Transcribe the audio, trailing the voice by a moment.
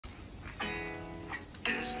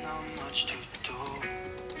not much to do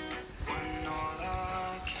when all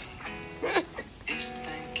I can is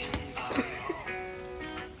thinking about you.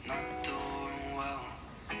 Not doing well,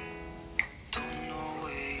 don't know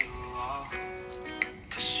where you are,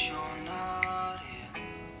 'cause you're not here.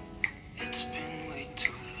 It's been way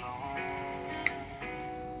too long.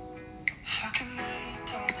 If I could lay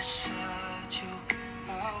down beside you,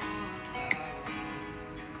 I would.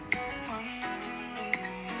 When nothing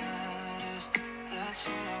really matters, that's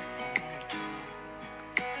all I wanna do.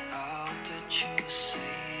 I hope that you're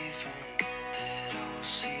safe and that I will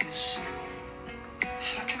see you soon. If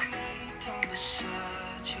I could lay down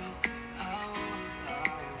beside you, I would.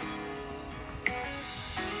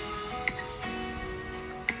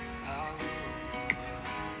 I would.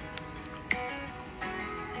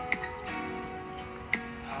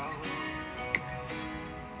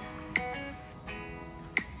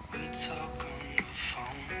 We talk on the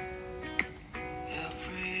phone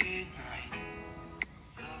every night.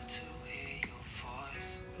 Love to hear your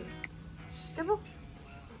voice. Come on.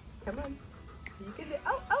 Come on. You can do it.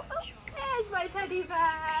 Oh, oh, oh. There's my teddy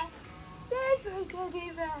bear. There's my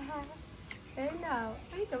teddy bear. And now,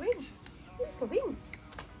 where are you going? Where are you going?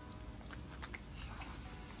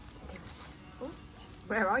 Oh,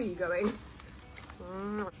 where are you going?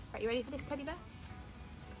 Right, you ready for this teddy bear?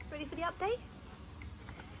 Ready for the update?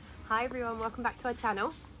 Hi everyone, welcome back to our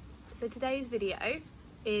channel. So today's video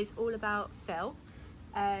is all about Phil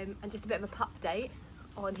and just a bit of a update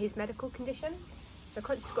on his medical condition. So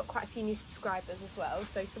Conscious has got quite a few new subscribers as well.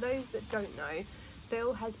 So for those that don't know,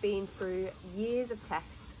 Phil has been through years of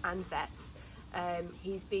tests and vets.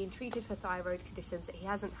 He's been treated for thyroid conditions that he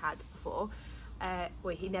hasn't had before.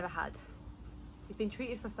 Well, he never had. He's been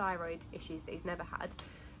treated for thyroid issues that he's never had.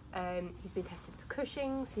 He's been tested for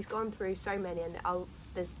cushings. He's gone through so many, and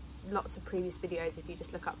there's lots of previous videos if you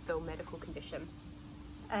just look up Phil medical condition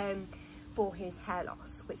for his hair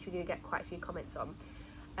loss, which we do get quite a few comments on.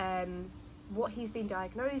 What he's been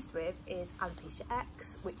diagnosed with is Alopecia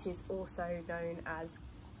X, which is also known as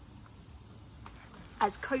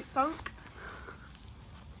coat funk,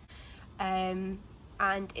 and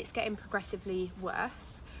it's getting progressively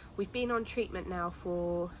worse. We've been on treatment now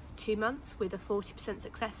for 2 months with a 40%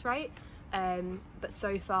 success rate, but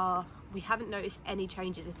so far we haven't noticed any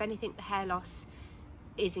changes. If anything, the hair loss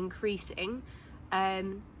is increasing.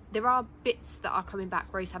 There are bits that are coming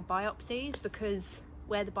back where he's had biopsies, because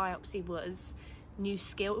where the biopsy was, new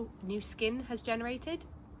skin has generated.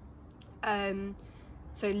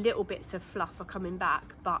 So little bits of fluff are coming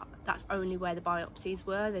back, but that's only where the biopsies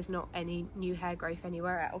were. There's not any new hair growth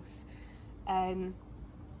anywhere else. And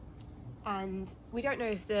we don't know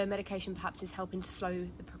if the medication perhaps is helping to slow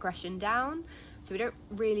the progression down, so we don't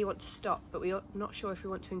really want to stop, but we're not sure if we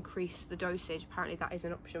want to increase the dosage. Apparently that is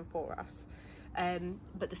an option for us,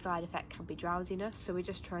 but the side effect can be drowsiness, so we're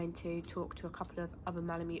just trying to talk to a couple of other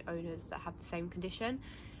Malamute owners that have the same condition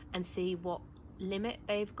and see what limit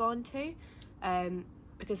they've gone to,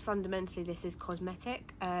 because fundamentally this is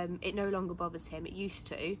cosmetic. It no longer bothers him. He used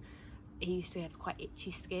to have quite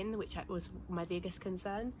itchy skin, which was my biggest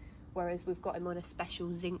concern. Whereas we've got him on a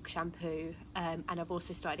special zinc shampoo, and I've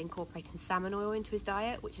also started incorporating salmon oil into his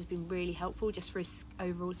diet, which has been really helpful just for his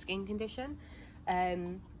overall skin condition,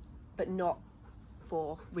 but not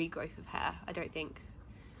for regrowth of hair. I don't think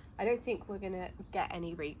we're gonna get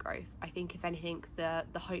any regrowth. I think if anything, the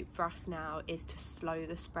hope for us now is to slow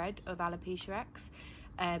the spread of Alopecia X,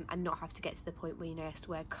 and not have to get to the point where he has to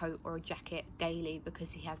wear a coat or a jacket daily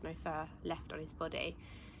because he has no fur left on his body.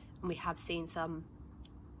 And we have seen some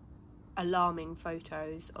alarming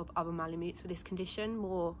photos of other Malamutes with this condition,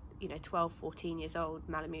 more 12-14 years old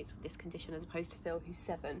Malamutes with this condition, as opposed to Phil, who's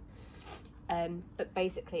 7. But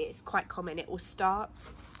basically it's quite common. It will start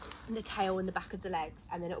in the tail and the back of the legs,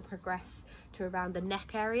 and then it will progress to around the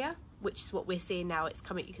neck area, which is what we're seeing now. It's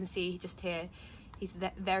coming, you can see just here he's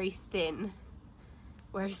very thin,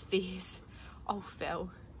 whereas these, oh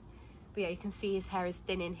Phil, but yeah, you can see his hair is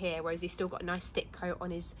thin in here, whereas he's still got a nice thick coat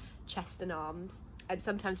on his chest and arms. And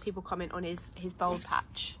sometimes people comment on his bald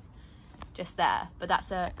patch just there, but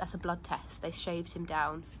that's a blood test. They shaved him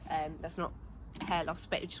down. That's not hair loss,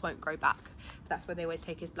 but it just won't grow back. But that's where they always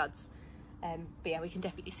take his bloods. But yeah, we can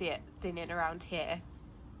definitely see it thinning around here,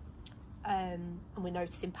 and we're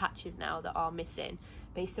noticing patches now that are missing,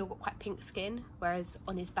 but he's still got quite pink skin, whereas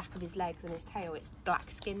on his back of his legs and his tail it's black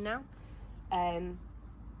skin now.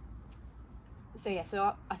 So yeah,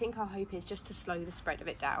 so I think our hope is just to slow the spread of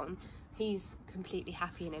it down. He's completely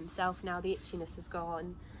happy in himself now. The itchiness has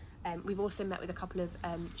gone. We've also met with a couple of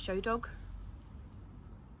show dog,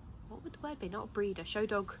 what would the word be, not a breeder, show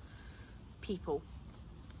dog people,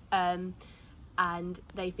 and and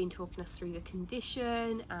they've been talking us through the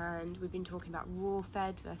condition, and we've been talking about raw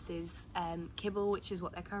fed versus kibble, which is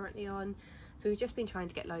what they're currently on. So we've just been trying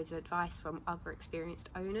to get loads of advice from other experienced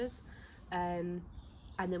owners, and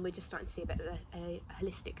then we're just starting to see a bit of a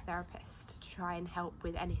holistic therapist to try and help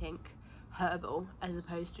with anything herbal as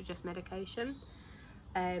opposed to just medication.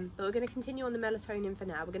 But we're going to continue on the melatonin for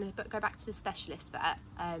now. We're going to go back to the specialist vet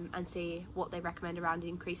and see what they recommend around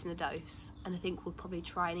increasing the dose, and I think we'll probably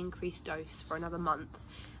try and increase dose for another month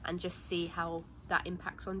and just see how that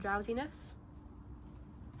impacts on drowsiness.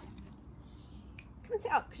 Come and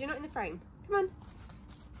sit up because you're not in the frame. Come on,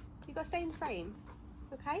 you've got to stay in the frame,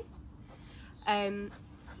 okay?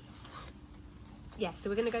 Yeah, so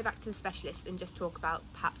we're going to go back to the specialist and just talk about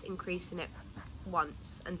perhaps increasing it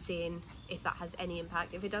once and seeing if that has any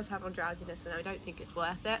impact. If it does have on drowsiness, then I don't think it's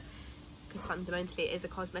worth it, because fundamentally it is a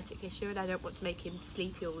cosmetic issue, and I don't want to make him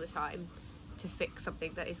sleepy all the time to fix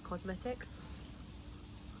something that is cosmetic.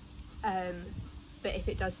 But if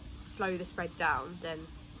it does slow the spread down, then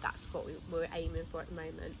that's what we're aiming for at the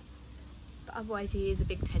moment. But otherwise, he is a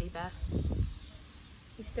big teddy bear.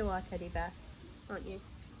 You still are a teddy bear, aren't you?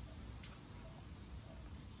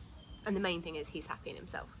 And the main thing is he's happy in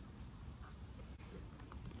himself.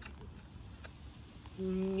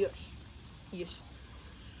 Yes, yes.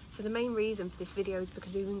 So the main reason for this video is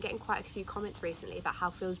because we've been getting quite a few comments recently about how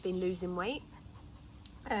Phil's been losing weight.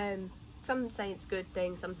 Some say it's a good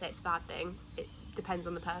thing, some say it's a bad thing. It depends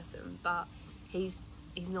on the person, but he's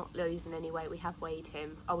not losing any weight. We have weighed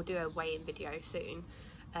him. I will do a weigh-in video soon.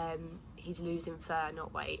 He's losing fur,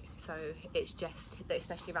 not weight, so it's just that,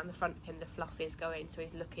 especially around the front of him, the fluff is going, so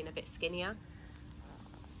he's looking a bit skinnier,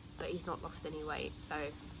 but he's not lost any weight. So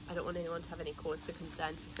I don't want anyone to have any cause for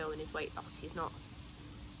concern for Phil and his weight loss.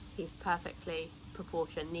 He's perfectly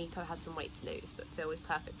proportioned. Nico has some weight to lose, but Phil is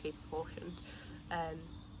perfectly proportioned,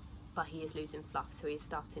 but he is losing fluff, so he's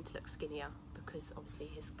starting to look skinnier because obviously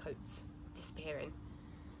his coat's disappearing,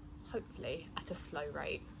 hopefully at a slow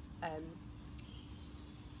rate.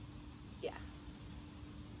 Yeah.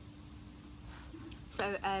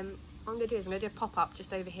 So what I'm going to do is I'm going to do a pop-up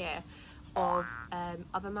just over here of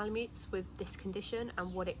other Malamutes with this condition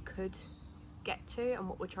and what it could get to and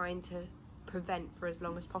what we're trying to prevent for as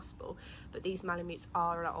long as possible. But these Malamutes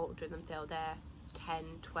are a lot older than Phil. They're 10,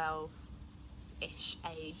 12-ish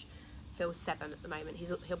age. Phil's 7 at the moment.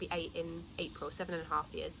 He'll be 8 in April,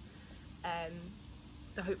 7.5 years.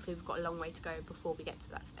 So hopefully we've got a long way to go before we get to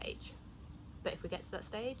that stage. But if we get to that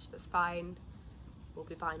stage, that's fine. We'll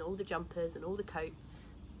be buying all the jumpers and all the coats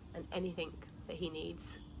and anything that he needs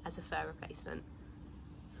as a fur replacement.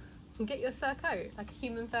 We can get you a fur coat, like a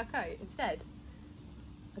human fur coat instead.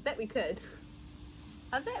 I bet we could.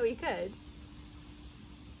 I bet we could.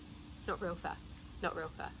 Not real fur. Not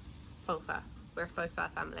real fur. Faux fur. We're a faux fur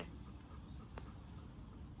family.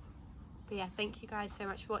 But yeah, thank you guys so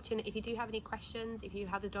much for watching. If you do have any questions, if you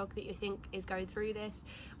have a dog that you think is going through this,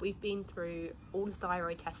 we've been through all the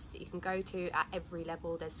thyroid tests that you can go to at every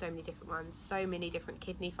level. There's so many different ones, so many different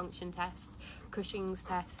kidney function tests, Cushing's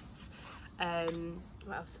tests.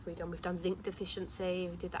 What else have we done? We've done zinc deficiency.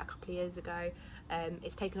 We did that a couple of years ago.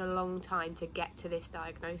 It's taken a long time to get to this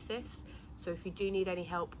diagnosis. So if you do need any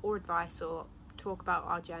help or advice or talk about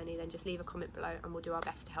our journey, then just leave a comment below and we'll do our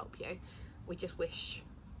best to help you. We just wish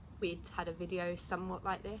we'd had a video somewhat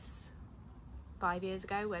like this 5 years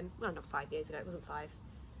ago when, well, not 5 years ago, it wasn't 5,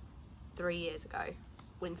 3 years ago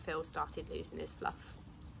when Phil started losing his fluff.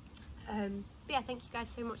 But yeah, thank you guys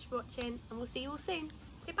so much for watching and we'll see you all soon.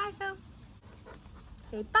 Say bye, Phil.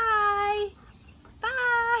 Say bye.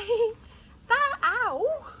 Bye. Bye.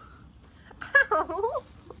 Ow. Ow.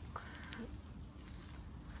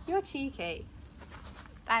 You're cheeky.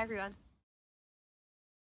 Bye, everyone.